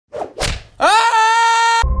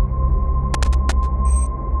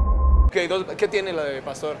dos. ¿Qué tiene la de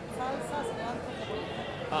pastor?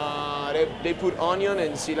 They put onion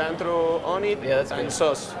and cilantro on it, Yeah, that's and good.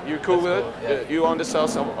 sauce. You're cool with Cool, it? yeah. You want the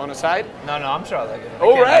sauce on the side? No, I'm sure I like it.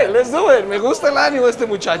 All right, let's do it. Me gusta el ánimo de este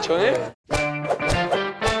muchacho, ¿eh?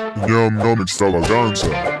 Ñamñam extravaganza.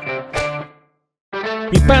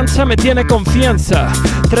 Mi panza me tiene confianza.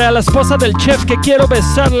 Trae a la esposa del chef que quiero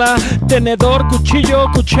besarla. Tenedor, cuchillo,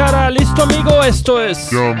 cuchara. Listo, amigo, esto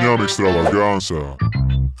es Ñamñam extravaganza.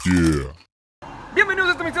 Yeah. Bienvenidos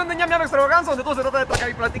a esta emisión de Ñamñam Extravaganza, donde todo se trata de tragar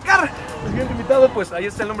y platicar. El siguiente invitado, pues ahí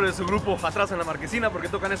está el nombre de su grupo atrás en la marquesina, porque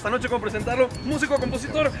tocan esta noche. Como presentarlo: músico,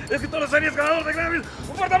 compositor, escritor de series, ganador de Grammys.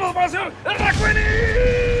 Un fuerte aplauso para el señor Ezra Koenig.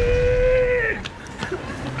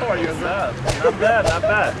 How are you, Ezra? Not bad, not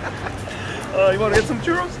bad. You want to get some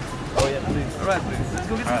churros? Oh yeah, please. All right, please. Let's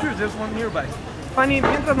go get some churros. There's one nearby. Fanny,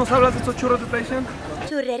 mientras nos hablas de estos churros de tradición.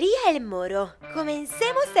 Churrería El Moro.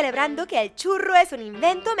 Comencemos celebrando que el churro es un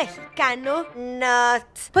invento mexicano. Not.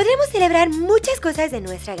 Podremos celebrar muchas cosas de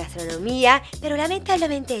nuestra gastronomía, pero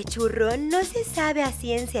lamentablemente el churro no se sabe a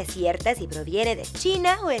ciencia cierta si proviene de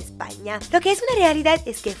China o España. Lo que es una realidad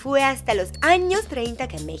es que fue hasta los años 30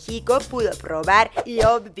 que México pudo probar y,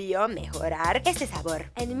 obvio, mejorar este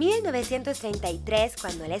sabor. En 1933,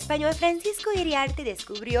 cuando el español Francisco Iriarte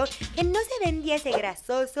descubrió que no se vendía ese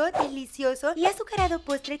grasoso, delicioso y azucarado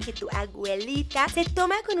postre que tu abuelita se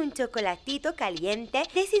toma con un chocolatito caliente,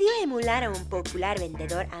 decidió emular a un popular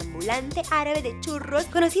vendedor ambulante árabe de churros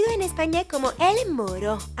conocido en España como El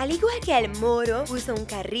Moro. Al igual que El Moro, puso un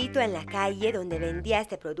carrito en la calle donde vendía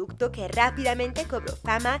este producto que rápidamente cobró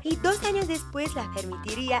fama y 2 años después la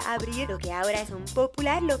permitiría abrir lo que ahora es un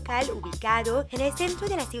popular local ubicado en el centro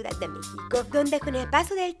de la Ciudad de México, donde con el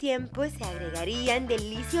paso del tiempo se agregarían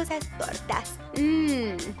deliciosas tortas.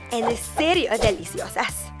 En serio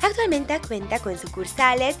deliciosas. Actualmente cuenta con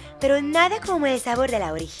sucursales, pero nada como el sabor de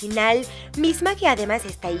la original, misma que además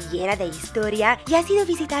está llena de historia y ha sido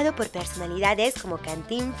visitado por personalidades como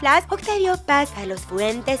Cantinflas, Octavio Paz, Carlos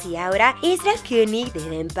Fuentes y ahora Ezra Koenig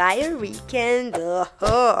de Empire Weekend.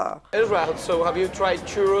 Ezra, so have you tried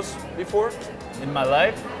churros before? In my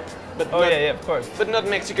life? But Oh not, yeah, of course. But not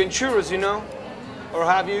Mexican churros, you know? Or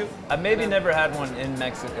have you? I maybe never had one in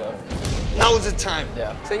Mexico. Now's the time.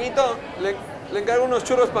 Yeah. Ceñito, le encargo unos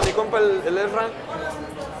churros para mi compa el Ezra.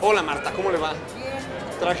 Hola Marta, ¿cómo le va?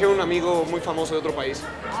 Traje un amigo muy famoso de otro país.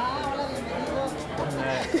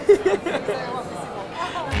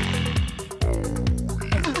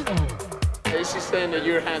 She's saying that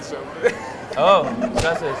you're handsome. Oh,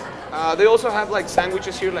 gracias. They also have like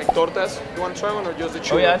sandwiches here, like tortas. You want to try one or just the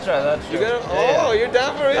churros? Oh yeah, I try that. You Sure. got it? Yeah, Oh, yeah. you're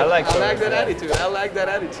down for it? I like that churros, yeah. attitude. I like that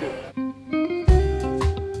attitude.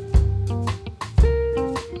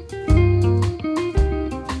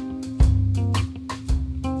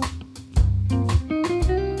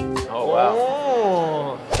 Oh wow,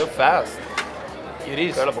 Oh. so fast. It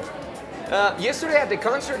is. Incredible. Yesterday at the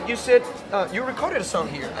concert, you said you recorded a song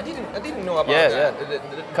here. I didn't know about Yeah, that. yeah.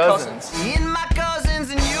 The Cousins. In my cousins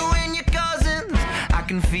and you and your cousins, I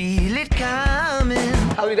can feel it coming.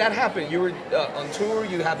 How did that happen? You were on tour.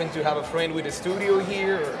 You happened to have a friend with a studio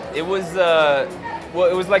here. Or? It was well,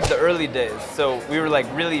 it was like the early days. So we were like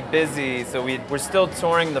really busy. So we're still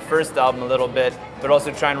touring the first album a little bit, but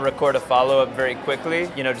also trying to record a follow-up very quickly.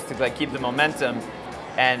 You know, just to like keep the momentum.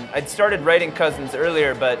 And I'd started writing Cousins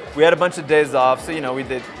earlier, but we had a bunch of days off. So you know,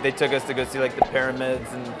 they took us to go see like the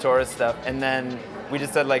pyramids and tourist stuff, and then we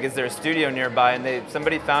just said like, is there a studio nearby? And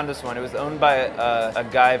somebody found us one. It was owned by a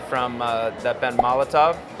guy from that band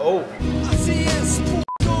Molotov. Oh.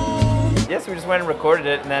 Yes, we just went and recorded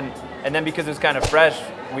it, and then because it was kind of fresh,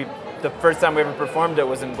 the first time we ever performed it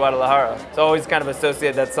was in Guadalajara. So I always kind of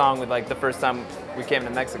associate that song with like the first time we came to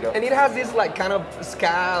Mexico. And it has this like kind of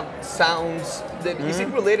ska sounds. Is it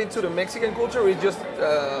related to the Mexican culture, or is it just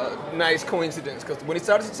nice coincidence? Because when it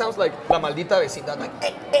starts, it sounds like La Maldita Vecindad, like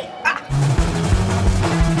ah.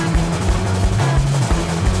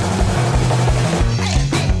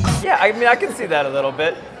 Yeah, I mean, I can see that a little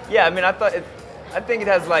bit. Yeah, I mean, I think it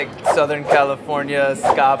has like Southern California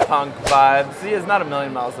ska punk vibes. See, it's not a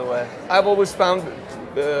million miles away. I've always found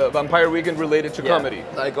Vampire Weekend related to Yeah. comedy,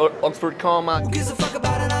 like Oxford Comma. Who gives a fuck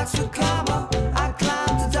about an Oxford comma? I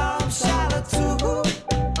climbed the Dom Shallow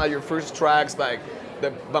too. Your first tracks, like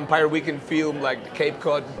the Vampire Weekend film, like the Cape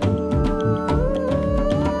Cod.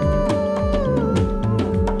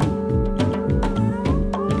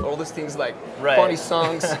 All these things like Right. funny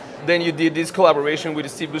songs. Then you did this collaboration with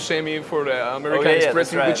Steve Buscemi for the American yeah, Express,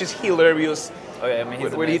 that's right. which is hilarious. Oh yeah, I mean,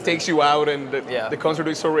 he's When he amazing. takes you out and Yeah. the concert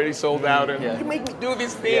is already sold out, and yeah. you make me do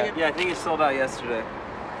this thing. Yeah. Yeah, I think it sold out yesterday.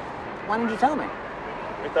 Why didn't you tell me?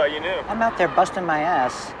 We thought you knew. I'm out there busting my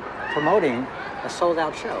ass promoting a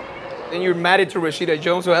sold-out show. Then you're married to Rashida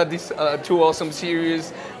Jones, who had these two awesome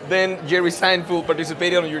series. Then Jerry Seinfeld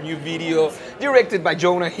participated on your new video, directed by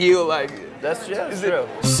Jonah Hill. Like, That's true.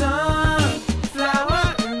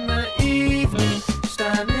 Sunflower in the evening,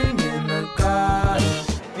 standing in the garden.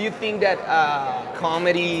 Do you think that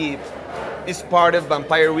comedy is part of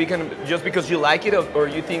Vampire Weekend just because you like it, or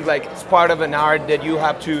you think like it's part of an art that you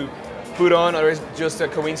have to put on, or is it just a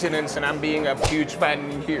coincidence and I'm being a huge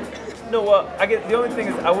fan here? No, well, the only thing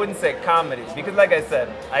is I wouldn't say comedy because, like I said,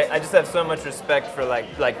 I just have so much respect for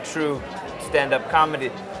like true stand-up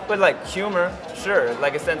comedy. But like humor, sure,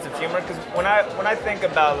 like a sense of humor. Because when I think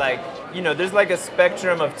about like, you know, there's like a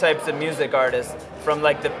spectrum of types of music artists, from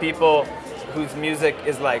like the people whose music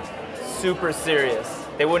is like super serious.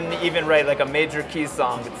 They wouldn't even write like a major key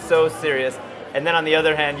song. It's so serious. And then on the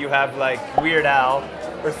other hand, you have like Weird Al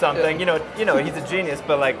or something. You know, he's a genius,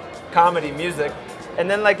 but like comedy music. And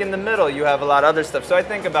then like in the middle, you have a lot of other stuff. So I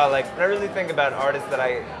think about like, when I really think about artists that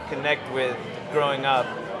I connect with growing up,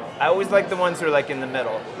 I always like the ones who are like in the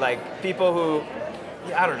middle. Like people who,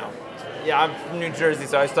 I don't know. Yeah, I'm from New Jersey,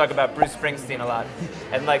 so I always talk about Bruce Springsteen a lot.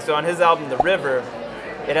 And like, so on his album, The River,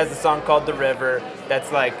 it has a song called The River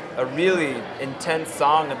that's like a really intense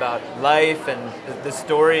song about life and the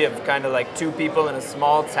story of kind of like two people in a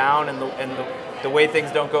small town and the way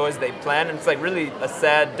things don't go as they plan. And it's like really a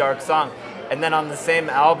sad, dark song. And then on the same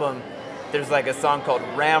album, there's like a song called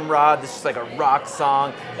Ramrod. This is like a rock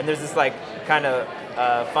song. And there's this like kind of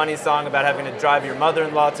funny song about having to drive your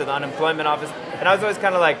mother-in-law to the unemployment office. And I was always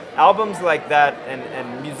kind of like, albums like that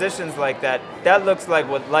and musicians like that, that looks like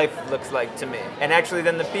what life looks like to me. And actually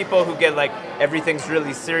then the people who get like, everything's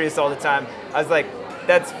really serious all the time, I was like,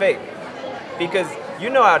 that's fake. Because you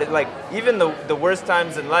know how to, like, even the worst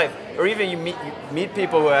times in life, or even you meet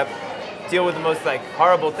people who have deal with the most like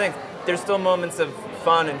horrible things, there's still moments of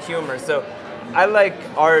fun and humor. So I like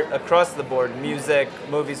art across the board, music,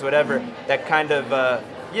 movies, whatever, that kind of,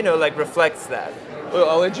 you know, like reflects that. Well,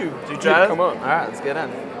 I'll let you. Do you try it? Come on. All right, let's get in.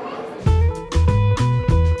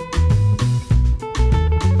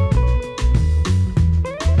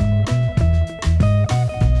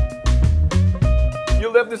 You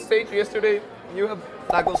left the stage yesterday. You have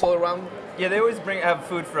tacos all around. Yeah, they always have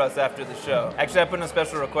food for us after the show. Actually, I put in a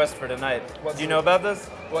special request for tonight. Do you know about this?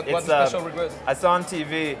 What's the special request? I saw on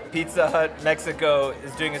TV, Pizza Hut Mexico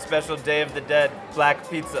is doing a special Day of the Dead black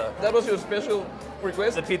pizza. That was your special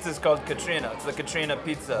request? The pizza is called Katrina. It's the Katrina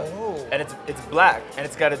pizza. Oh. And it's black, and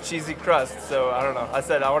it's got a cheesy crust, so I don't know. I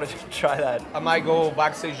said I want to try that. I might go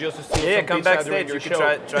backstage just to see Yeah, some come pizza backstage. during your You show.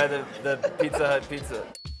 can try the Pizza Hut pizza.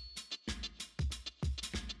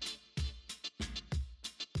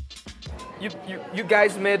 You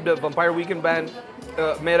guys met the Vampire Weekend band,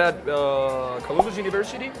 met at Columbus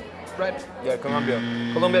University, right? Yeah, Colombia.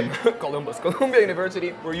 Columbia University,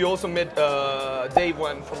 where you also met Dave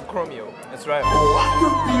One from Chromeo. That's right.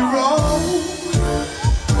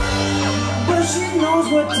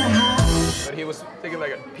 But he was taking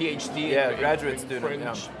like a PhD. Yeah, in graduate in student, French.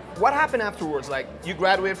 yeah. What happened afterwards? Like, you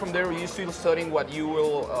graduated from there, were you still studying what you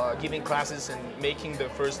were giving classes and making the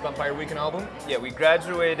first Vampire Weekend album? Yeah, we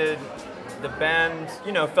graduated. The band,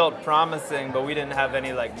 you know, felt promising, but we didn't have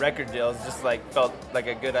any like record deals, just like felt like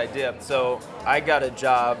a good idea. So I got a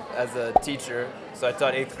job as a teacher. So I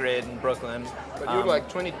taught 8th grade in Brooklyn. But you were like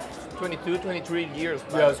 22, 23 years.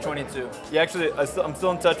 Yeah, I was 22. Yeah, actually, I'm still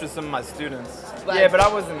in touch with some of my students. Like, yeah, but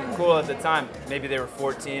I wasn't cool at the time. Maybe they were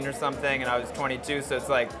 14 or something, and I was 22. So it's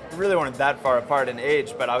like, we really weren't that far apart in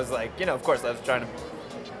age, but I was like, you know, of course I was trying to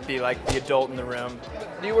be like the adult in the room.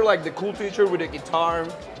 You were like the cool teacher with a guitar.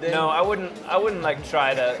 Then... No, I wouldn't like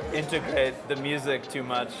try to integrate the music too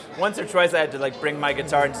much. Once or twice I had to like bring my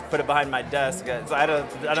guitar and just put it behind my desk. So I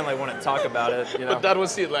don't like want to talk about it, you know. But that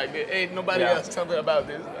was it, like, hey, nobody asked something about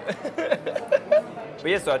this. But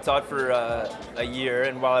yeah, so I taught for a year,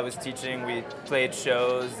 and while I was teaching, we played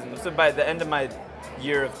shows. And so by the end of my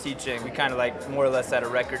year of teaching, we kind of like more or less had a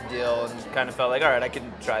record deal and kind of felt like, all right, I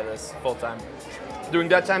can try this full time. During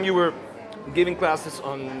that time, you were giving classes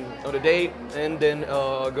on the day and then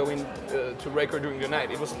going to record during the night.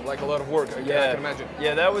 It was like a lot of work, I can imagine.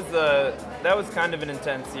 Yeah, that was kind of an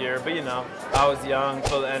intense year, but you know, I was young,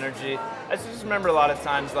 full of energy. I just remember a lot of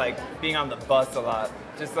times like being on the bus a lot.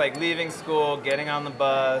 Just like leaving school, getting on the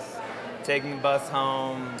bus, taking the bus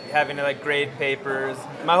home, having to like grade papers.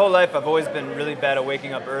 My whole life I've always been really bad at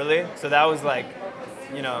waking up early, so that was like,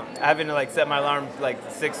 you know, having to like set my alarm like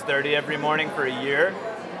 6:30 every morning for a year.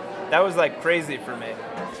 That was like crazy for me.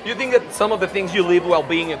 Do you think that some of the things you live while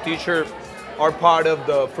being a teacher are part of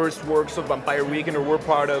the first works of Vampire Weekend, or were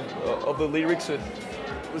part of the lyrics? It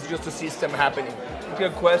was just a system happening?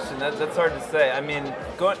 Good question. That's hard to say. I mean,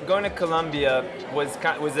 going to Colombia was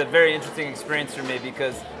a very interesting experience for me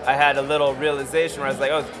because I had a little realization where I was like,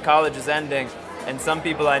 oh, college is ending, and some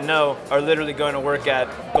people I know are literally going to work at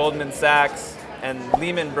Goldman Sachs and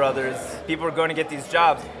Lehman Brothers. People are going to get these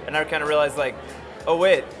jobs, and I kind of realized like, oh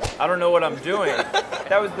wait, I don't know what I'm doing.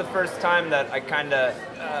 That was the first time that I kind of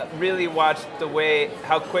really watched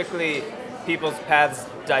how quickly people's paths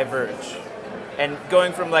diverge. And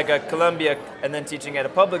going from like a Columbia and then teaching at a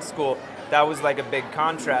public school, that was like a big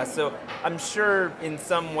contrast. So I'm sure in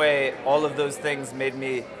some way all of those things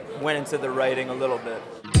went into the writing a little bit.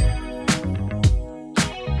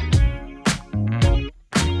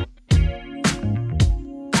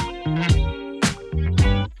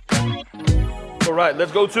 All right,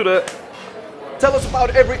 let's go to the tell us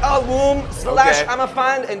about every album / Okay. I'm a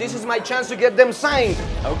fan, and this is my chance to get them signed.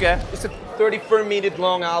 Okay. It's a 34-minute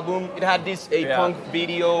long album. It had this punk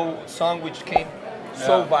video song which came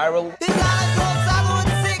so viral.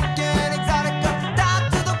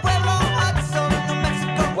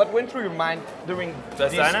 What went through your mind during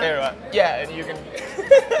this era? Yeah, and you can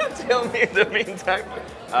tell me in the meantime.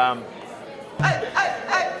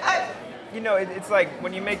 You know, it's like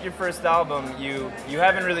when you make your first album, you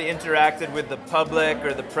haven't really interacted with the public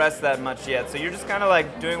or the press that much yet, so you're just kind of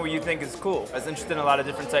like doing what you think is cool. I was interested in a lot of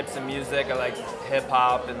different types of music. I like hip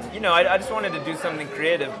hop, and you know, I just wanted to do something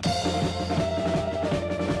creative.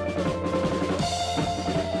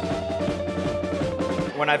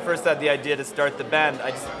 When I first had the idea to start the band,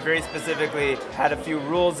 I just very specifically had a few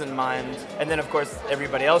rules in mind, and then of course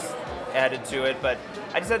everybody else added to it, but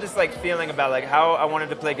I just had this like feeling about like how I wanted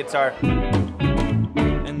to play guitar.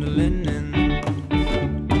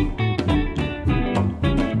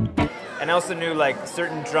 And I also knew like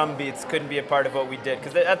certain drum beats couldn't be a part of what we did,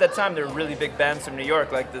 because at that time there were really big bands from New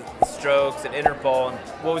York like the Strokes and Interpol, and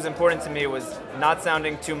what was important to me was not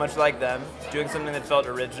sounding too much like them, doing something that felt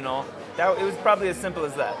original. It was probably as simple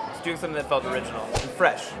as that. Just doing something that felt original and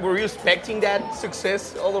fresh. Were you expecting that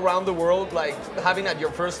success all around the world? Like having at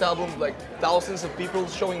your first album, like thousands of people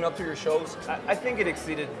showing up to your shows? I think it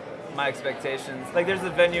exceeded my expectations. Like there's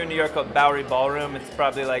a venue in New York called Bowery Ballroom. It's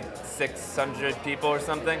probably like 600 people or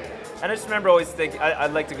something. And I just remember always thinking,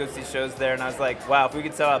 I'd like to go see shows there, and I was like, wow, if we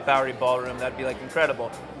could sell out Bowery Ballroom, that'd be like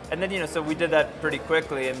incredible. And then, you know, so we did that pretty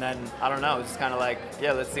quickly, and then, I don't know, it was just kind of like,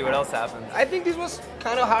 yeah, let's see what else happens. I think this was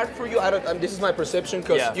kind of hard for you. This is my perception,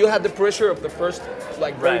 because you had the pressure of the first,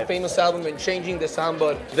 like, very famous album and changing the sound,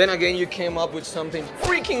 but then again, you came up with something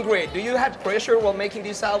freaking great. Do you have pressure while making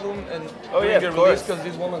this album and doing the release because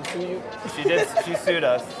this woman sued you? She did. She sued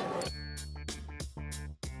us.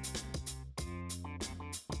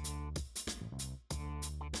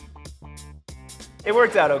 It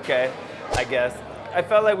worked out okay, I guess. I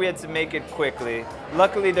felt like we had to make it quickly.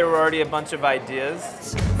 Luckily, there were already a bunch of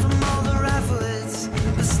ideas. From all the rifles,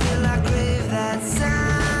 but still I crave that sound.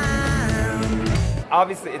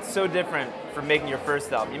 Obviously, it's so different from making your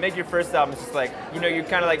first album. You make your first album, it's just like, you know, you're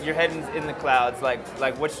kind of like, your head in the clouds, like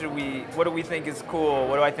what do we think is cool?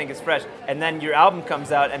 What do I think is fresh? And then your album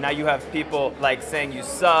comes out, and now you have people like saying you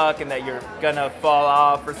suck and that you're gonna fall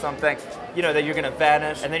off or something. You know, that you're gonna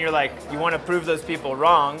vanish, and then you're like, you want to prove those people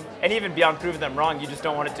wrong, and even beyond proving them wrong, you just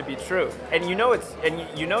don't want it to be true. And you know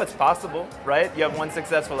it's possible, right? You have one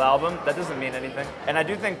successful album, that doesn't mean anything. And I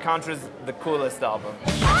do think Contra's the coolest album.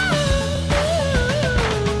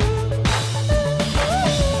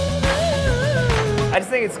 I just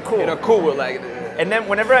think it's cool. You know, cool, like. And then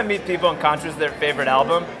whenever I meet people and Contra's their favorite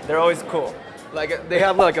album, they're always cool. Like they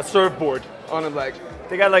have like a surfboard on it, like.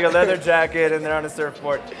 They got like a leather jacket and they're on a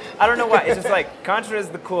surfboard. I don't know why. It's just like Contra is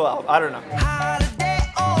the cool album. I don't know. Holiday,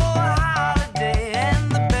 oh, holiday,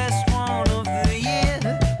 and the best one of the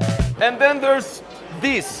year. And then there's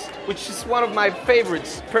this, which is one of my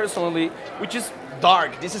favorites personally, which is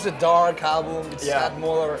dark. This is a dark album. It's got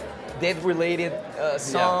more death-related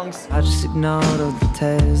songs. I just ignored all the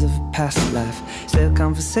tales of a past life. Still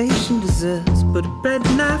conversation deserves, but a bread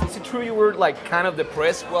knife. Is it true you were like kind of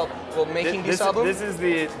depressed while making this album? This is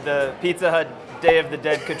the Pizza Hut Day of the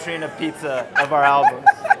Dead Katrina pizza of our albums.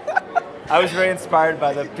 I was very inspired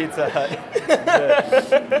by the Pizza Hut,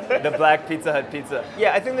 the black Pizza Hut pizza.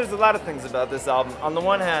 Yeah, I think there's a lot of things about this album. On the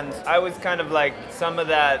one hand, I was kind of like some of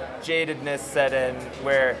that jadedness set in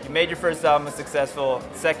where you made your first album successful,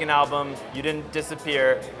 second album, you didn't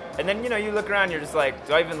disappear. And then, you know, you look around, you're just like,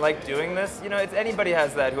 do I even like doing this? You know, anybody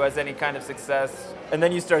has that who has any kind of success. And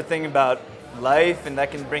then you start thinking about life, and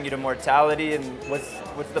that can bring you to mortality, and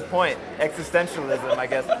what's the point? Existentialism, I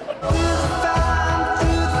guess.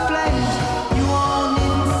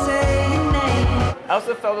 I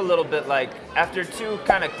also felt a little bit like, after two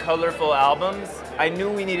kind of colorful albums, I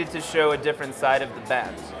knew we needed to show a different side of the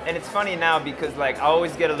band. And it's funny now because like I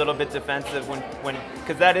always get a little bit defensive when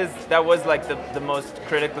because that was like the most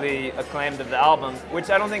critically acclaimed of the albums,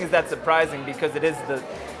 which I don't think is that surprising because it is the.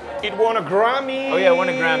 It won a Grammy. Oh yeah, it won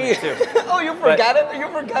a Grammy too. Oh, you forgot it? You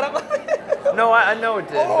forgot about it? No, I know it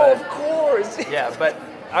did. Oh, but, of course. Yeah, but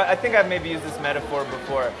I think I've maybe used this metaphor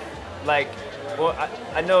before. Like, well,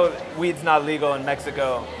 I know weed's not legal in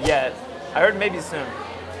Mexico yet. I heard maybe soon.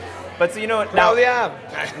 But so you know now,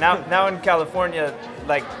 now in California,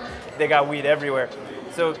 like they got weed everywhere.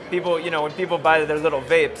 So people, you know, when people buy their little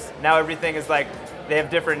vapes, now everything is like they have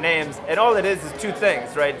different names, and all it is two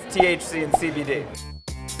things, right? It's THC and CBD.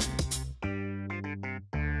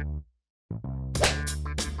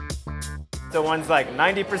 So one's like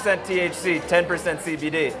 90% THC, 10%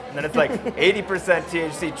 CBD, and then it's like 80%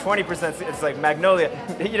 THC, 20%. It's like Magnolia,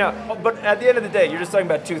 you know. But at the end of the day, you're just talking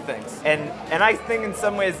about two things. And I think in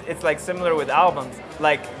some ways it's like similar with albums.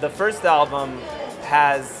 Like the first album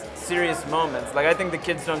has serious moments. Like I think The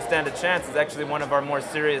Kids Don't Stand a Chance is actually one of our more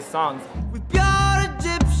serious songs. With pure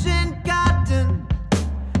Egyptian cotton,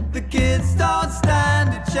 the kids don't stand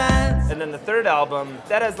a chance. And then the third album,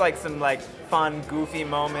 that has like some like fun, goofy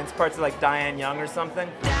moments, parts of like Diane Young or something.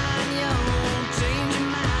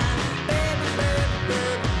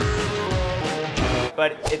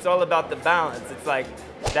 But it's all about the balance. It's like,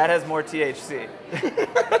 that has more THC.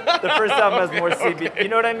 The first album has more CBD. Okay. You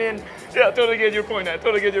know what I mean? Yeah, I totally get your point.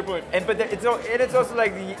 But it's also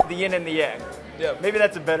like the yin and the yang. Yeah. Maybe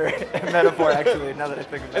that's a better metaphor, actually, now that I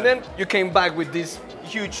think about it. And then you came back with this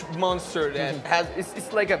huge monster that has,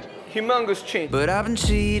 it's like a humongous change. But I've been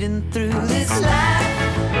cheating through this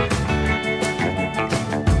life.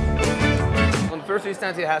 On the first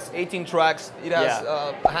instance, it has 18 tracks. It has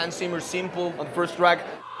Hans Zimmer Simple on the first track.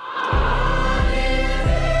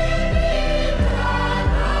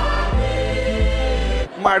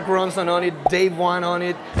 Mark Ronson on it, Dave Wan on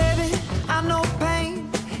it. Baby, I know pain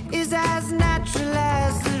is as natural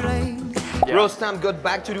as the rain. Yeah. Rostam got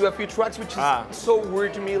back to do a few tracks, which is so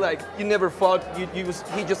weird to me. Like, you never thought he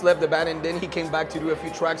just left the band and then he came back to do a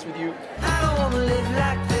few tracks with you. I don't wanna live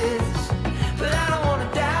like this, but I don't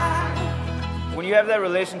wanna die. When you have that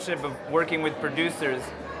relationship of working with producers,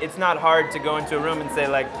 it's not hard to go into a room and say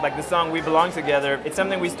like the song We Belong Together, it's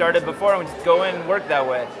something we started before and we just go in and work that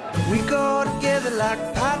way. We go together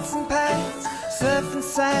like pots and pans, surf and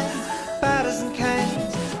sand, batters and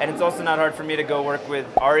cans. And it's also not hard for me to go work with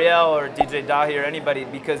Ariel or DJ Dahi or anybody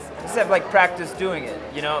because I just have like practice doing it.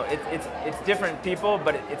 You know, it's different people,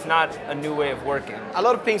 but it's not a new way of working. A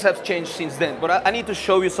lot of things have changed since then, but I need to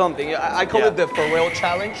show you something. I call it the Pharrell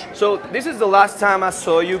Challenge. So this is the last time I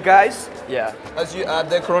saw you guys. Yeah. At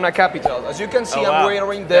the Corona Capital. As you can see, I'm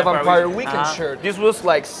wearing the Vampire Weekend shirt. This was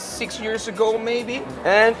like 6 years ago, maybe.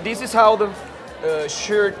 And this is how the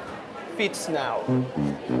shirt fits now.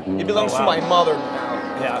 It belongs to my mother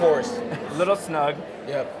now, of course. A little snug.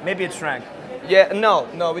 Yeah. Maybe it shrank. Yeah, no,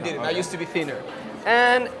 we didn't. Okay. I used to be thinner.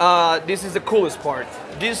 And this is the coolest part.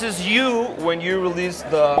 This is you when you released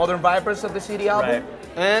the Modern Vipers of the City album. Right.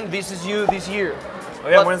 And this is you this year. Oh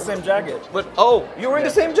yeah, we're in the same jacket. But you're in the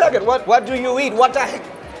same jacket. What do you eat? What the heck?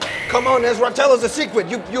 Come on, Ezra, tell us the secret.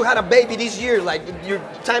 You had a baby this year. Like, your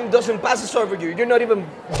time doesn't pass over you. You're not even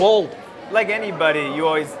bald. Like anybody, you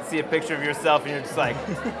always see a picture of yourself and you're just like,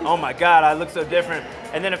 oh my God, I look so different.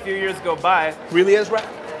 And then a few years go by. Really, Ezra?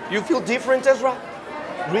 You feel different, Ezra?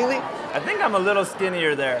 Really? I think I'm a little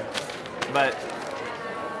skinnier there, but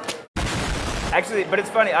actually, but it's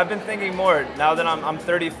funny, I've been thinking more now that I'm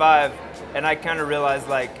 35 and I kind of realize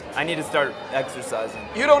like, I need to start exercising.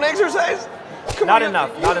 You don't exercise? Not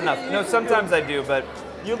enough. No, sometimes I do, but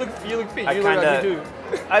you look fit.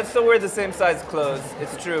 I still wear the same size clothes,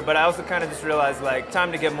 it's true, but I also kind of just realized like,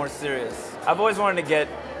 time to get more serious. I've always wanted to get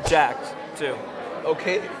jacked too.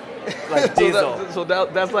 Okay. Like Diesel.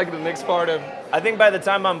 That's like the next part of... I think by the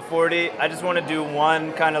time I'm 40, I just want to do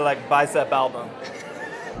one kind of like bicep album.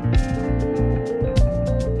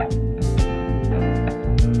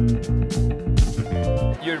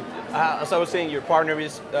 As I was saying, your partner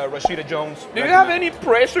is Rashida Jones. Do you have any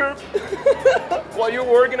pressure while you're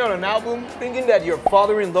working on an album, thinking that your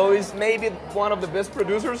father-in-law is maybe one of the best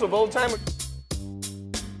producers of all time?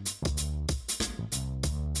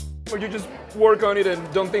 Or you just work on it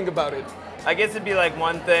and don't think about it? I guess it'd be like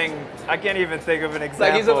one thing, I can't even think of an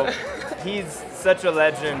example. Like he's such a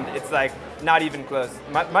legend, it's like not even close.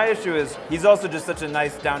 My issue is he's also just such a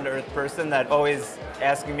nice, down-to-earth person that always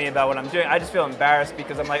asking me about what I'm doing. I just feel embarrassed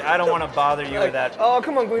because I'm like, I don't want to bother you with that. Oh,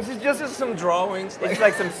 come on, Queens, it's just some drawings. It's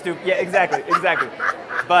like some stupid, yeah, exactly.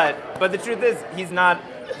 But the truth is, he's not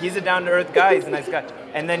he's a down-to-earth guy. He's a nice guy.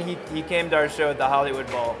 And then he came to our show at the Hollywood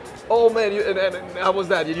Bowl. Oh man, and how was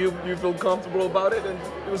that? Did you feel comfortable about it and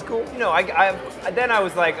it was cool? You know, then I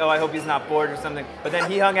was like, oh, I hope he's not bored or something. But then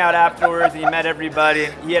he hung out afterwards, and he met everybody,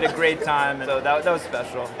 and he had a great time, and so that was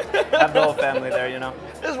special. Have the whole family there, you know.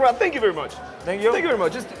 Ezra, thank you very much. Thank you. Thank you very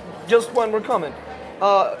much. Just one more comment.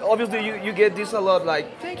 Obviously, you get this a lot,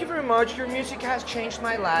 like, thank you very much, your music has changed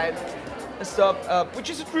my life, and stuff, which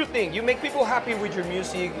is a true thing. You make people happy with your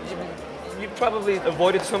music. You probably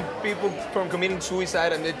avoided some people from committing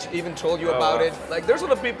suicide and they even told you about it. Like, there's a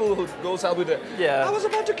lot of people who goes out with it. Yeah. I was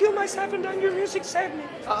about to kill myself and then your music saved me.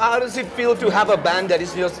 How does it feel to have a band that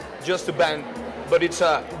is just a band, but it's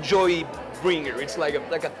a joy bringer? It's like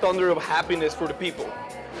a thunder of happiness for the people.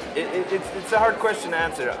 It's a hard question to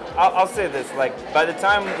answer. I'll say this, like, by the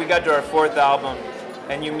time we got to our 4th album,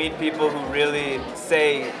 and you meet people who really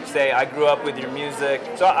say, I grew up with your music.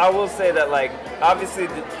 So I will say that, like, obviously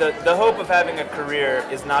the hope of having a career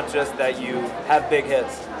is not just that you have big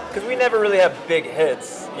hits. Because we never really have big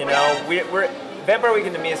hits, you know? We're Vampire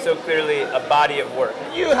Weekend to me is so clearly a body of work.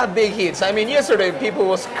 You have big hits. I mean, yesterday people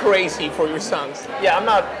was crazy for your songs. Yeah,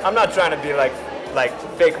 I'm not trying to be like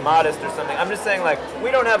fake modest or something. I'm just saying, like,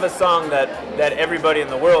 we don't have a song that everybody in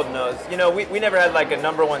the world knows. You know, we never had like a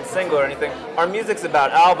 #1 single or anything. Our music's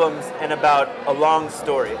about albums and about a long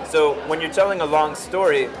story. So when you're telling a long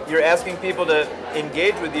story, you're asking people to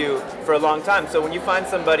engage with you for a long time. So when you find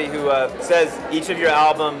somebody who says each of your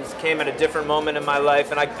albums came at a different moment in my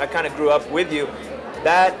life and I kind of grew up with you,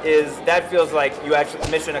 that feels like you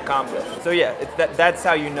actually mission accomplished. So yeah, that's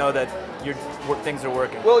how you know that things are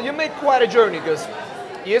working. Well, you made quite a journey, because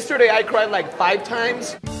yesterday I cried like 5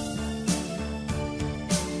 times.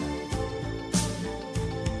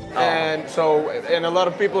 And a lot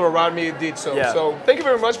of people around me did so. Yeah. So thank you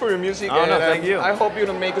very much for your music. Oh, no, thank you. I hope you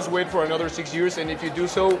don't make us wait for another 6 years, and if you do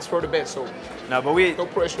so, it's for the best. So no, but no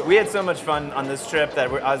pressure. We had so much fun on this trip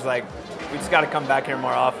that I was like, we just got to come back here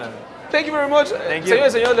more often. Thank you very much. Thank you.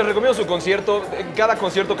 Señores y señores, les recomiendo su concierto. En cada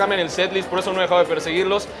concierto cambian el setlist, por eso no he dejado de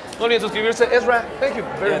perseguirlos. No olviden suscribirse. Ezra, thank you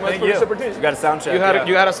very much for this opportunity. You got a sound check.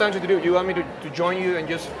 You had a sound check to do. You want me to join you and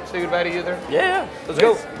just say goodbye to you there? Yeah. Let's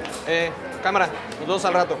go. Cámara, nos vemos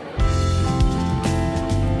al rato.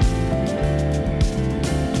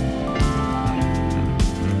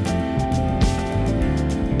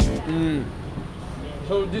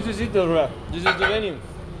 So this is it, Ezra. This is the venue.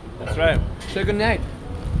 That's right. Say good night.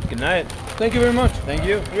 Good night. Thank you very much. Thank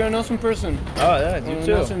you. You're an awesome person. Oh, yeah, you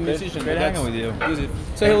too. An awesome musician. Great hanging with you.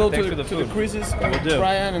 Say hello Thanks to for the Chris's, Will do.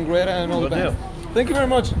 Brian and Greta and all the Will bands. Thank you very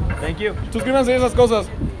much. Thank you. Suscríbanse a esas cosas.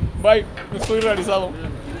 Bye. Estoy realizado.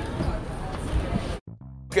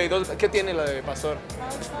 Okay, ¿qué tiene la de pastor?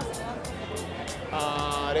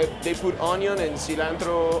 They put onion and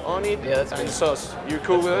cilantro on it, yeah, that's and good. sauce. You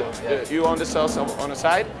cool with it? Yeah. You want the sauce on the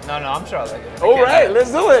side? No, I'm sure I like it. All right,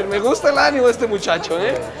 let's do it. Me gusta el ánimo de este muchacho,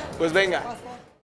 ¿eh? Pues venga.